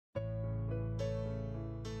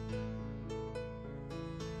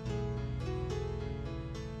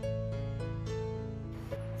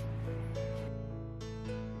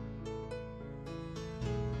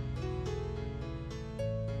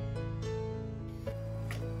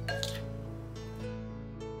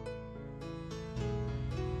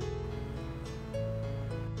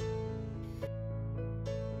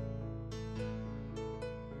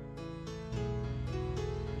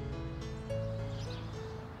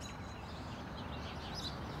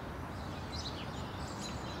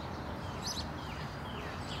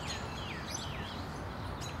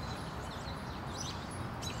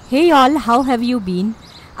Hey all, how have you been?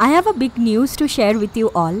 I have a big news to share with you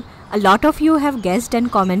all. A lot of you have guessed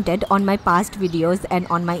and commented on my past videos and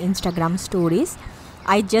on my Instagram stories.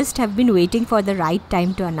 I just have been waiting for the right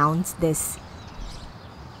time to announce this.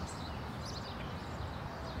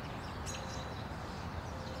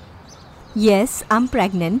 Yes, I'm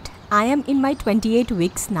pregnant. I am in my 28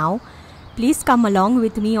 weeks now. Please come along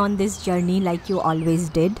with me on this journey like you always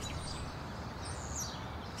did.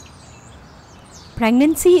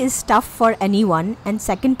 Pregnancy is tough for anyone, and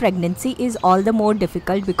second pregnancy is all the more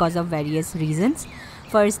difficult because of various reasons.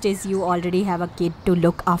 First is you already have a kid to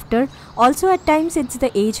look after. Also at times it's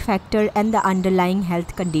the age factor and the underlying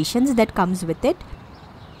health conditions that comes with it.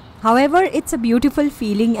 However, it's a beautiful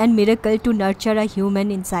feeling and miracle to nurture a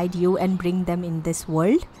human inside you and bring them in this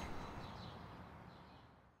world.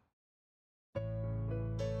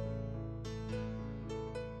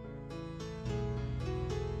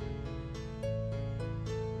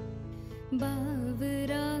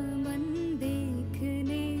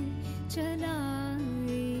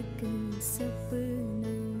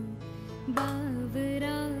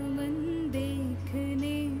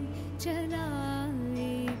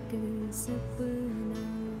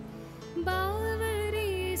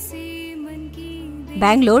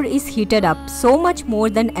 Bangalore is heated up so much more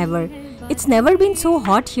than ever. It's never been so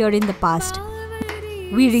hot here in the past.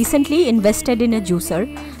 We recently invested in a juicer.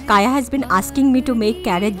 Kaya has been asking me to make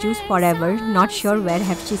carrot juice forever, not sure where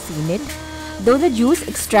have she seen it. Though the juice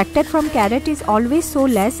extracted from carrot is always so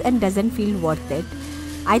less and doesn't feel worth it.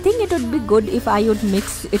 I think it would be good if I would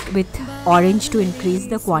mix it with orange to increase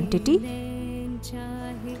the quantity.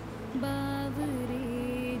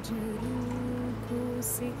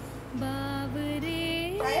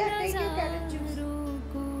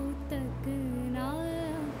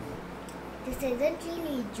 This isn't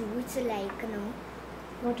really juice like, no.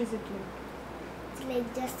 What is it like? It's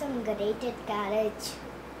like just some grated carrots.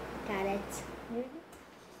 Really?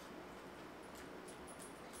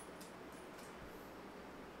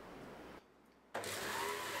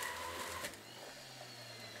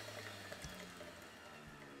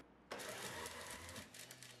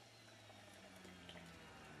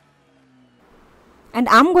 And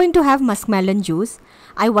I'm going to have muskmelon juice.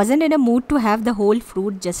 I wasn't in a mood to have the whole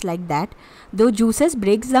fruit just like that. Though juices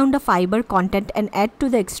breaks down the fiber content and add to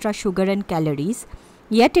the extra sugar and calories.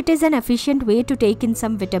 Yet it is an efficient way to take in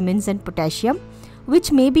some vitamins and potassium,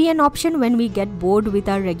 which may be an option when we get bored with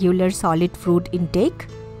our regular solid fruit intake.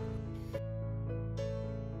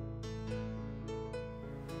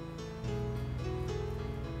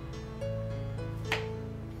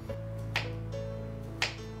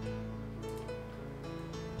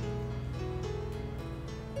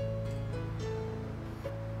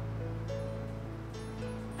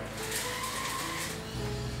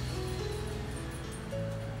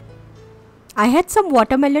 I had some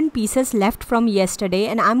watermelon pieces left from yesterday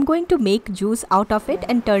and I'm going to make juice out of it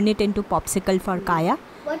and turn it into popsicle for Kaya.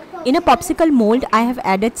 In a popsicle mold, I have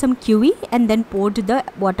added some kiwi and then poured the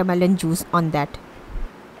watermelon juice on that.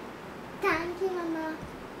 Thank you, Mama.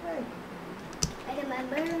 I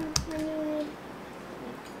remember when you made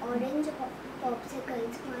orange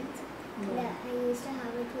popsicles once. Yeah. I used to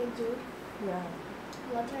have it with juice. Yeah.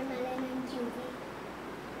 Watermelon and kiwi.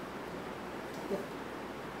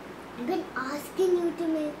 I've been asking you to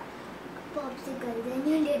make popsicles and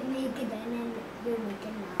you did make it then and you're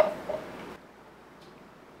making now.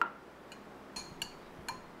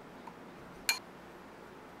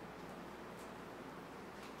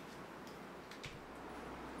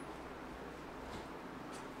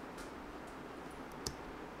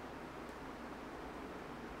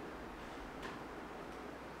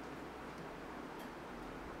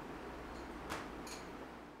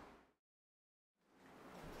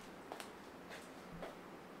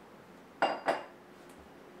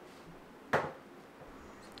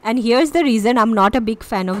 And here's the reason I'm not a big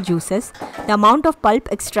fan of juices. The amount of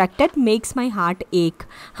pulp extracted makes my heart ache.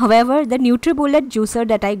 However, the NutriBullet juicer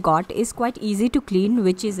that I got is quite easy to clean,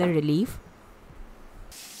 which is a relief.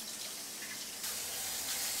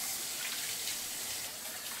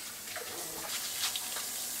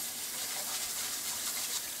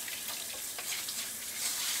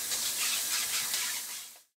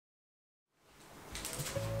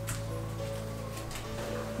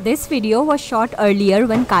 This video was shot earlier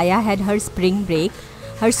when Kaya had her spring break.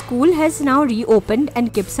 Her school has now reopened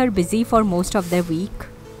and keeps her busy for most of the week.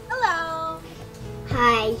 Hello!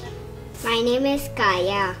 Hi, my name is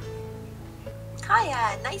Kaya.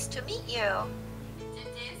 Kaya, nice to meet you.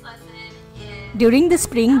 Today's lesson is... During the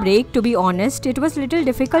spring break, to be honest, it was little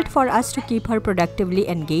difficult for us to keep her productively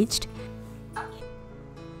engaged.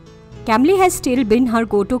 Cambly has still been her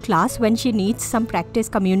go-to class when she needs some practice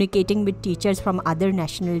communicating with teachers from other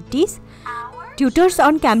nationalities. Tutors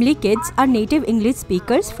on Cambly Kids are native English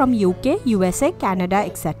speakers from UK, USA, Canada,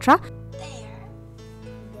 etc.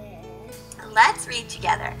 Let's read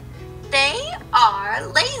together. They are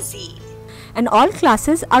lazy. And all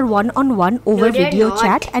classes are one-on-one over No, they're video not.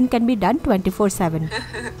 chat and can be done 24/7.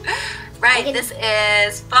 Right, this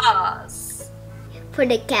is false. For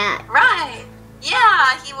the cat. Right.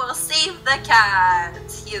 Yeah, he will save the cat.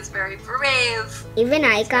 He is very brave. Even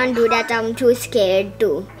I can't do that. I'm too scared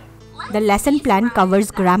to. The lesson plan covers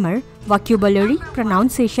grammar, vocabulary,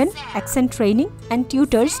 pronunciation, accent training, and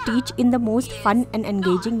tutors teach in the most fun and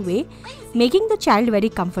engaging way, making the child very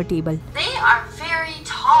comfortable. They are very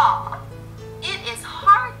tall. It is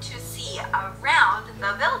hard to see around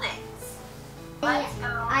the buildings. Let's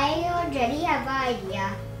go. I already have an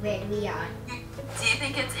idea where we are. Do you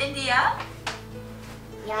think it's India?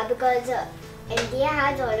 Yeah, because India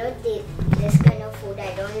has all of this kind of food.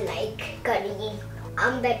 I don't like curry.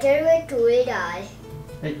 I'm better with tur dal.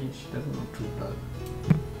 Hey, she doesn't know true dal.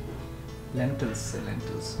 Lentils, say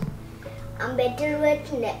lentils. I'm better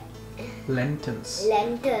with Lentils.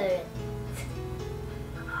 lentil.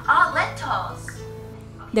 Ah, lentils.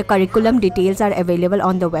 The curriculum details are available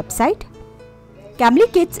on the website.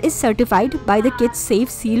 Cambly Kids is certified by the Kids Safe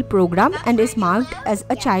Seal program and is marked as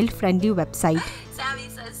a child-friendly website. Sammy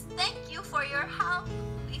says, thank you for your help.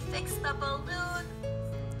 We fixed the balloon.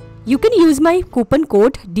 You can use my coupon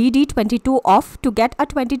code DD22OFF to get a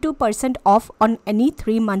 22% off on any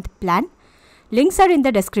 3-month plan. Links are in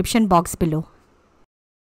the description box below.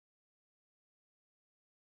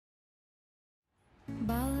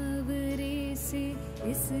 बावरे से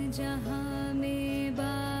इस जहां में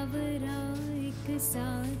बावरा एक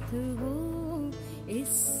साथ हो, इस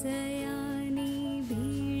सयानी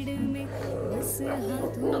भीड़ में बस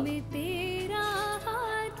हाथों में तेरा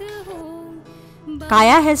हाथ हो.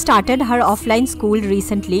 Kaya has started her offline school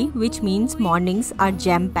recently, which means mornings are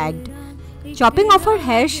jam-packed. Chopping off her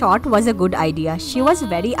hair short was a good idea. She was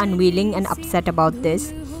very unwilling and upset about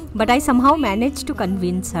this, but I somehow managed to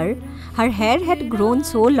convince her. Her hair had grown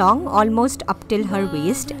so long, almost up till her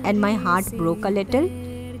waist, and my heart broke a little.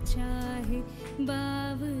 चाहे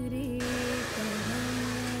बावरे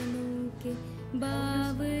कहानों के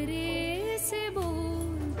बावरे से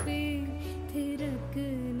बोल पे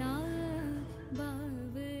थिरकना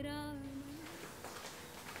बावरा.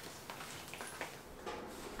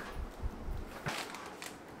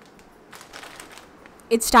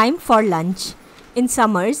 It's time for lunch. In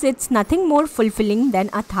summers, it's nothing more fulfilling than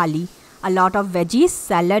a thali. A lot of veggies,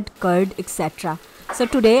 salad, curd, etc. So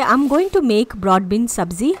today I'm going to make broad bean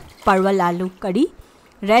sabzi, parwal aloo curry,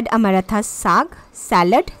 red amaranthus saag,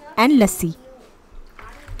 salad and lassi.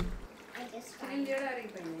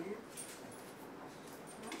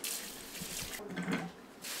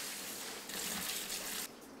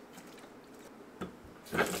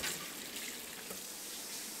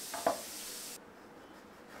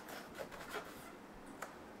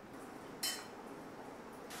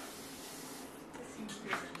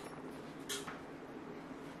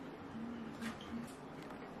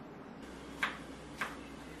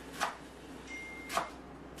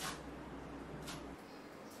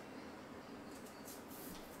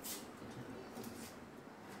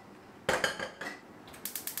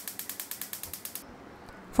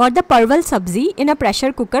 For the parwal sabzi, in a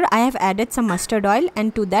pressure cooker, I have added some mustard oil,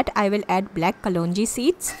 and to that I will add black kalonji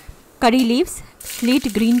seeds, curry leaves,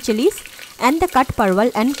 sweet green chilies and the cut parwal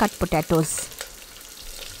and cut potatoes.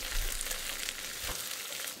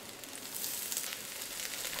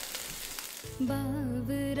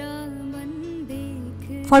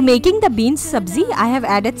 For making the beans sabzi, I have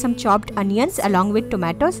added some chopped onions along with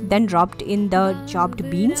tomatoes, then dropped in the chopped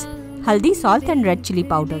beans, haldi, salt and red chili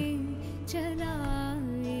powder.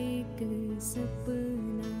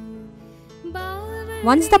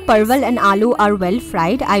 Once the parwal and aloo are well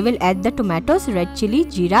fried, I will add the tomatoes, red chili,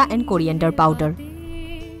 jeera and coriander powder.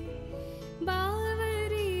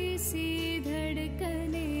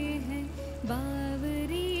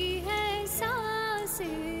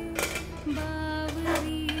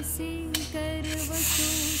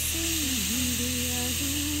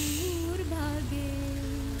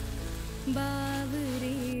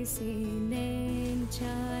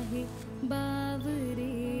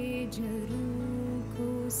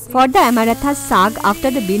 For the amaranthus saag,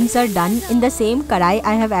 after the beans are done, in the same karai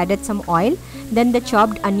I have added some oil, then the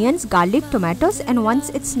chopped onions, garlic, tomatoes, and once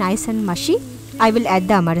it's nice and mushy, I will add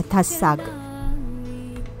the amaranthus saag.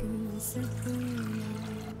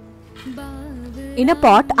 In a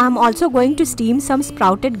pot, I am also going to steam some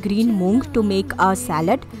sprouted green moong to make a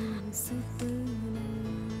salad.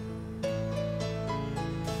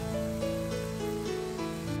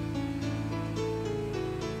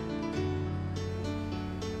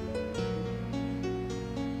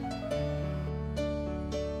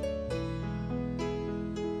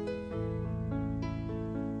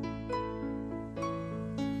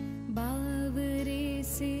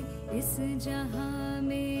 इस जहां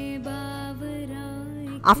में बावरा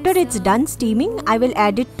After it's done steaming, I will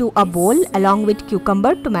add it to a bowl along with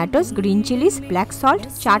cucumber, tomatoes, green chilies, black salt,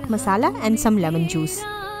 chaat masala and some lemon juice.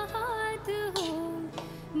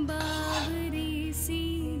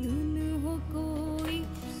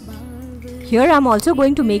 Here I am also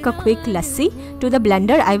going to make a quick lassi. To the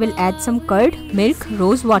blender I will add some curd, milk,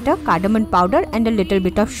 rose water, cardamom powder and a little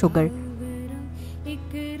bit of sugar.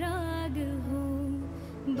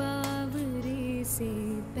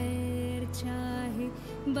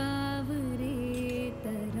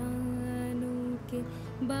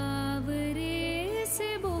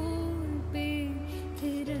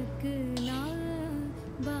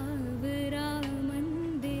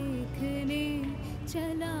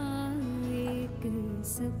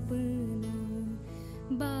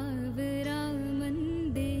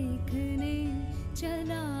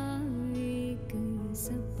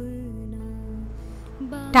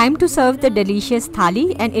 Time to serve the delicious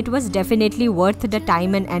thali, and it was definitely worth the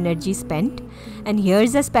time and energy spent. And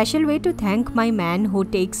here's a special way to thank my man who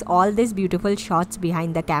takes all these beautiful shots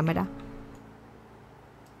behind the camera.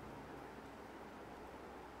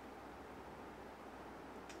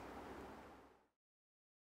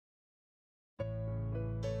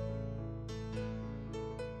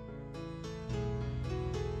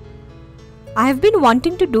 I have been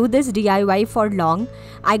wanting to do this DIY for long.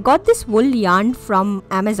 I got this wool yarn from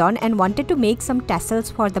Amazon and wanted to make some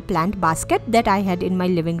tassels for the plant basket that I had in my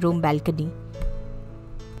living room balcony.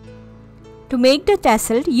 To make the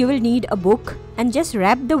tassel, you will need a book and just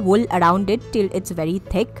wrap the wool around it till it's very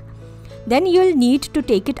thick. Then you will need to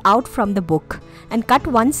take it out from the book and cut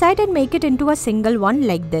one side and make it into a single one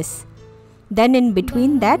like this. Then in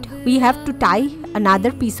between that, we have to tie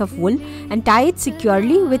another piece of wool and tie it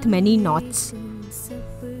securely with many knots.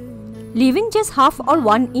 Leaving just half or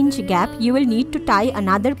 1 inch gap, you will need to tie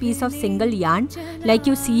another piece of single yarn like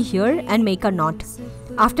you see here and make a knot.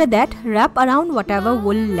 After that, wrap around whatever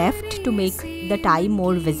wool left to make the tie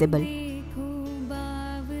more visible.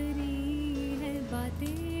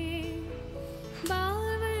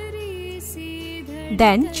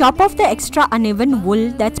 Then chop off the extra uneven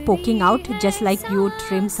wool that's poking out, just like you would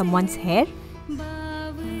trim someone's hair.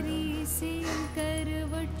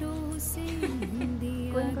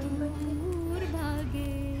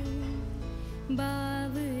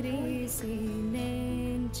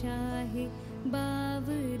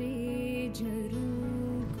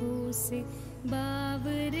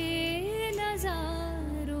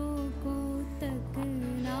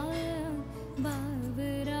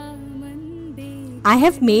 I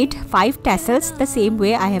have made 5 tassels the same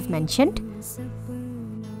way I have mentioned.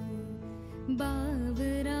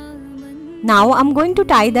 Now I'm going to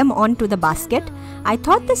tie them onto the basket. I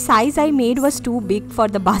thought the size I made was too big for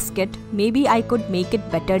the basket. Maybe I could make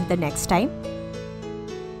it better the next time.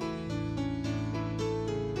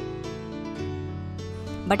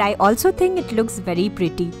 But I also think it looks very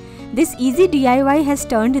pretty. This easy DIY has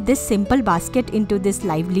turned this simple basket into this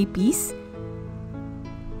lively piece.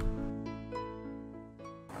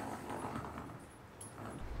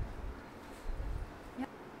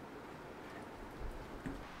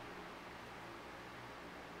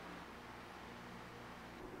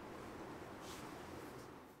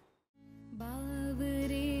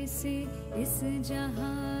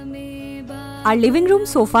 Our living room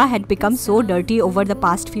sofa had become so dirty over the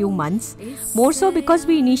past few months, more so because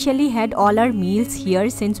we initially had all our meals here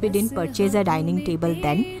since we didn't purchase a dining table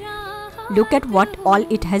then. Look at what all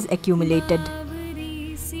it has accumulated.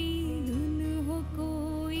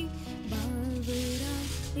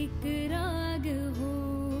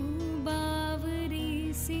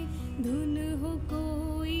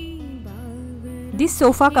 This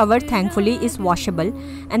sofa cover thankfully is washable,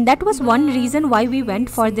 and that was one reason why we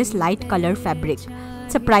went for this light color fabric.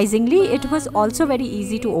 Surprisingly, it was also very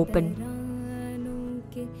easy to open.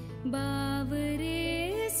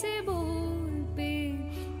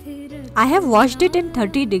 I have washed it in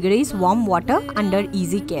 30 degrees warm water under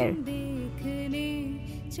easy care.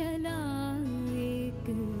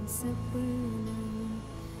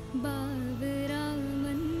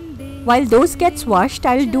 While those gets washed,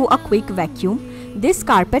 I'll do a quick vacuum. This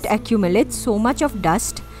carpet accumulates so much of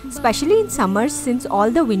dust, especially in summers since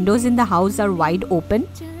all the windows in the house are wide open.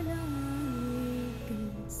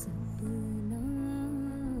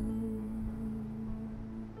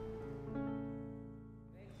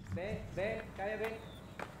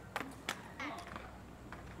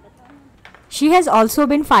 She has also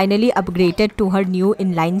been finally upgraded to her new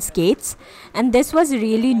inline skates, and this was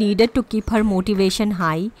really needed to keep her motivation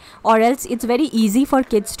high, or else it's very easy for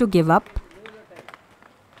kids to give up.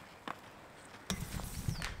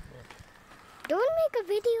 Don't make a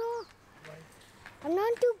video. I'm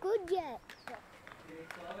not too good yet.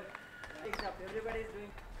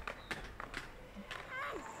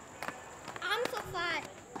 I'm so fat.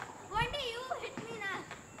 One day you hit me now.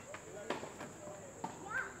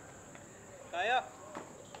 Kaya.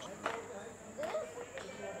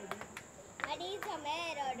 I need some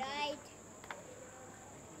air, alright?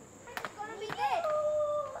 It's gonna be good.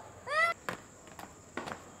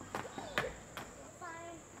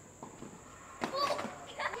 Fine. Oh,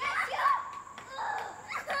 yes,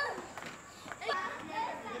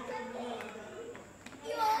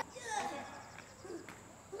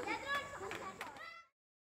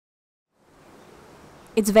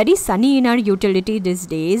 It's very sunny in our utility these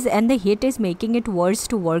days and the heat is making it worse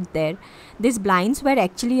to work there. These blinds were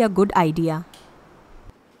actually a good idea.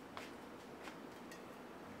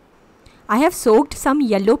 I have soaked some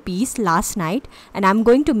yellow peas last night and I'm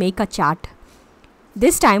going to make a chaat.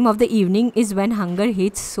 This time of the evening is when hunger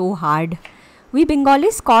hits so hard. We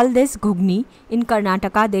Bengalis call this ghugni. In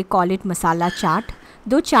Karnataka they call it masala chaat.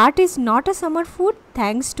 Though chaat is not a summer food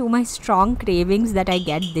thanks to my strong cravings that I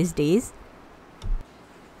get these days.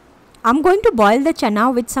 I'm going to boil the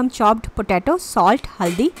chana with some chopped potato, salt,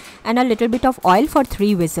 haldi and a little bit of oil for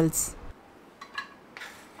 3 whistles.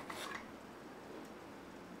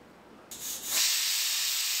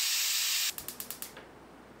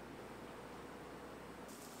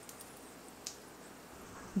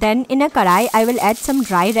 Then in a karai I will add some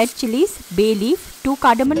dry red chilies, bay leaf, 2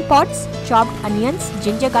 cardamom pods, chopped onions,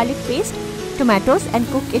 ginger garlic paste, tomatoes and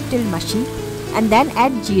cook it till mushy. And then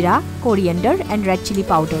add jeera, coriander and red chili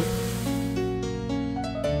powder.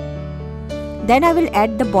 Then I will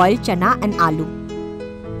add the boiled chana and aloo.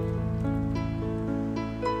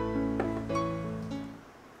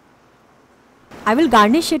 I will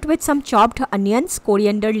garnish it with some chopped onions,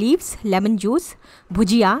 coriander leaves, lemon juice,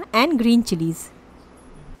 bhujia and green chilies.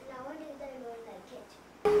 Nowadays I don't like it.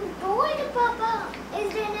 I'm bored, Papa.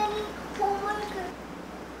 Is there any homework?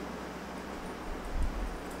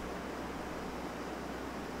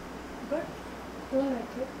 But don't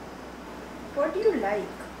like it. What do you like?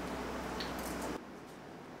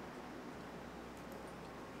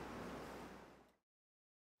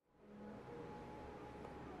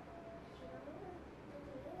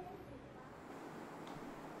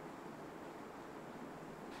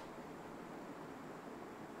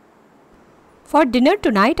 For dinner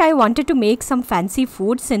tonight, I wanted to make some fancy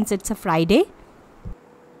food since it's a Friday.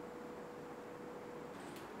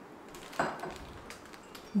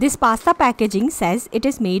 This pasta packaging says it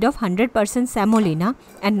is made of 100% semolina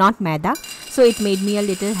and not maida, so it made me a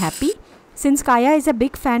little happy. Since Kaya is a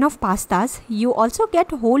big fan of pastas, you also get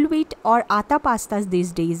whole wheat or atta pastas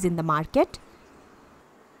these days in the market.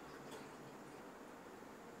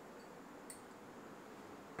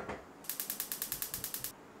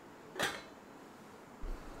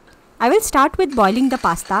 I will start with boiling the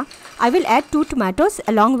pasta. I will add 2 tomatoes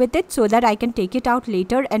along with it so that I can take it out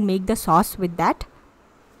later and make the sauce with that.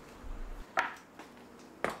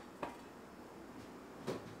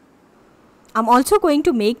 I'm also going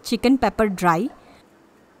to make chicken pepper dry.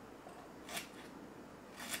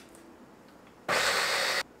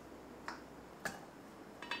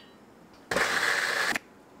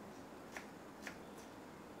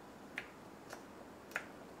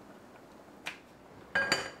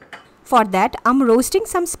 For that, I'm roasting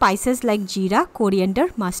some spices like jeera, coriander,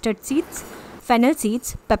 mustard seeds, fennel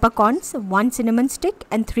seeds, peppercorns, 1 cinnamon stick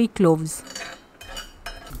and 3 cloves.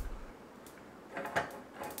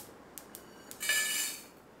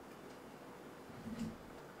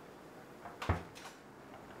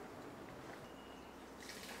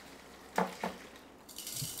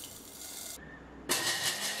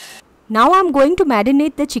 Now I'm going to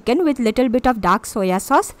marinate the chicken with little bit of dark soya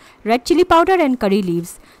sauce, red chili powder and curry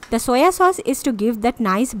leaves. The soya sauce is to give that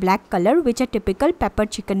nice black color which a typical pepper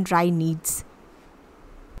chicken dry needs.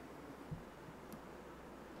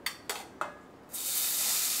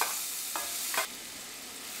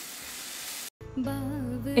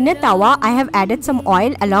 In a tawa, I have added some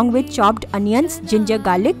oil along with chopped onions, ginger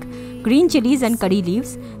garlic, green chilies and curry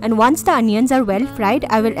leaves, and once the onions are well fried,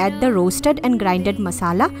 I will add the roasted and grinded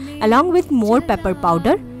masala along with more pepper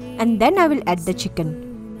powder, and then I will add the chicken.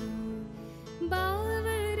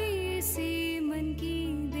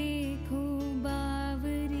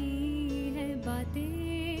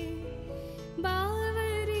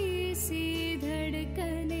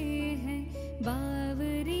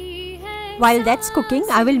 While that's cooking,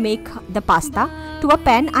 I will make the pasta. To a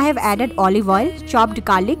pan, I have added olive oil, chopped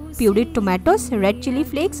garlic, pureed tomatoes, red chili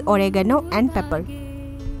flakes, oregano and pepper.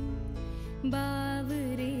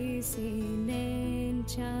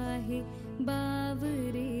 चाहे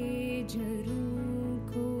बावरे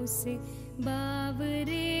झरोखों से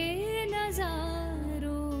बावरे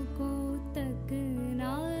नजारों को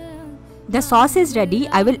तकना. The sauce is ready.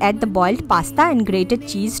 I will add the boiled pasta and grated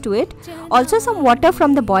cheese to it. Also some water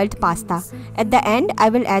from the boiled pasta. At the end, I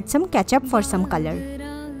will add some ketchup for some color.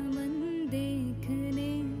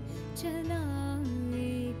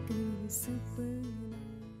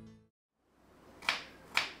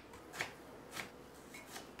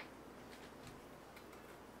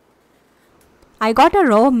 I got a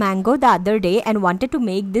raw mango the other day and wanted to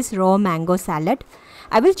make this raw mango salad.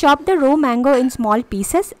 I will chop the raw mango in small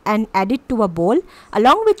pieces and add it to a bowl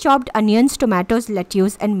along with chopped onions, tomatoes,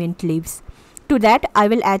 lettuce and mint leaves. To that I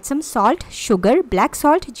will add some salt, sugar, black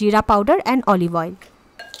salt, jeera powder and olive oil.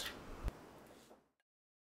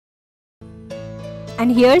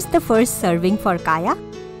 And here's the first serving for Kaya.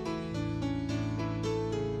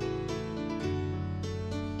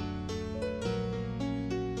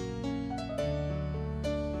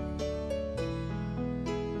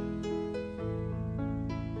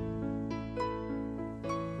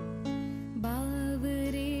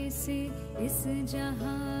 इस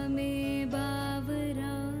जहां में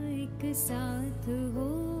बावरा एक साथ हो,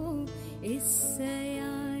 इस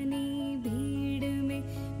सयानी भीड़ में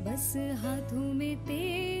बस हाथों में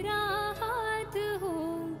तेरा हाथ हो,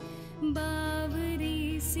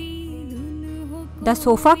 बावरी सी धुन हो. The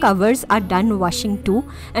sofa covers are done washing too,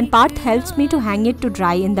 and Parth helps me to hang it to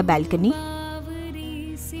dry in the balcony.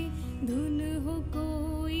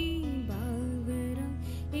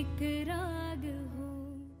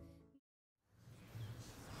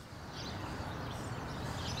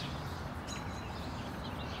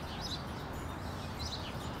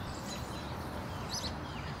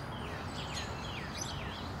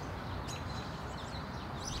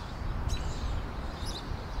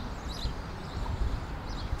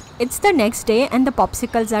 It's the next day and the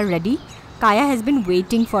popsicles are ready. Kaya has been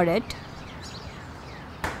waiting for it.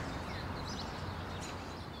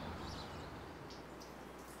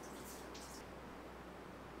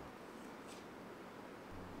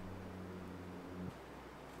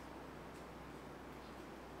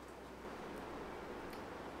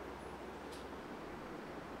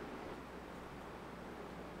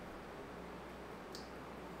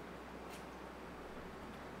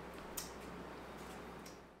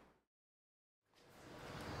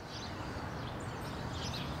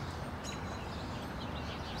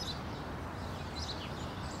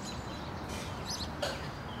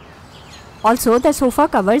 Also, the sofa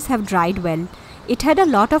covers have dried well. It had a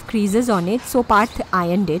lot of creases on it, so Parth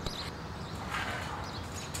ironed it.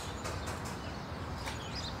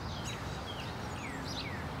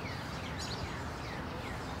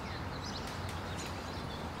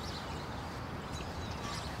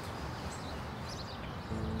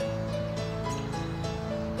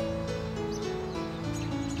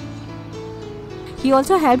 He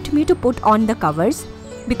also helped me to put on the covers,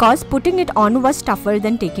 because putting it on was tougher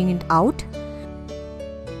than taking it out.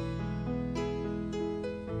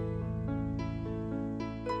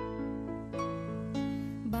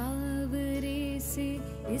 बावरे से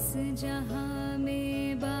इस जहां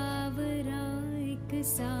में बावरा एक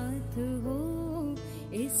साथ हो,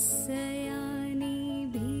 इस सयानी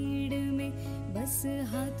भीड़ में बस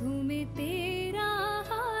हाथों में तेरा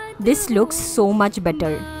हाथ. This looks so much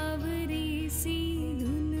better.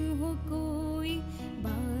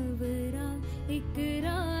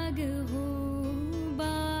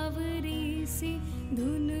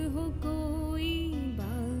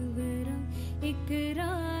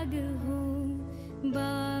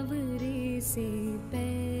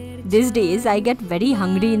 These days I get very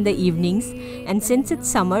hungry in the evenings, and since it's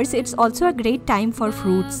summers, it's also a great time for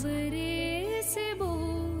fruits.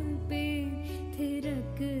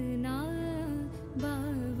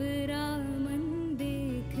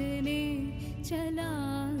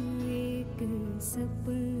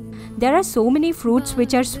 There are so many fruits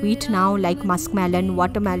which are sweet now, like muskmelon,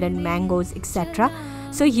 watermelon, mangoes, etc.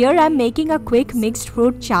 So here I am making a quick mixed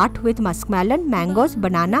fruit chaat with muskmelon, mangoes,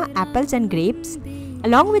 banana, apples and grapes,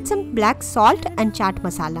 along with some black salt and chaat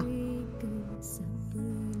masala.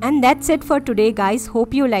 And that's it for today, guys.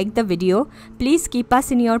 Hope you liked the video. Please keep us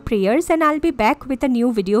in your prayers and I'll be back with a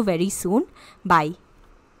new video very soon. Bye.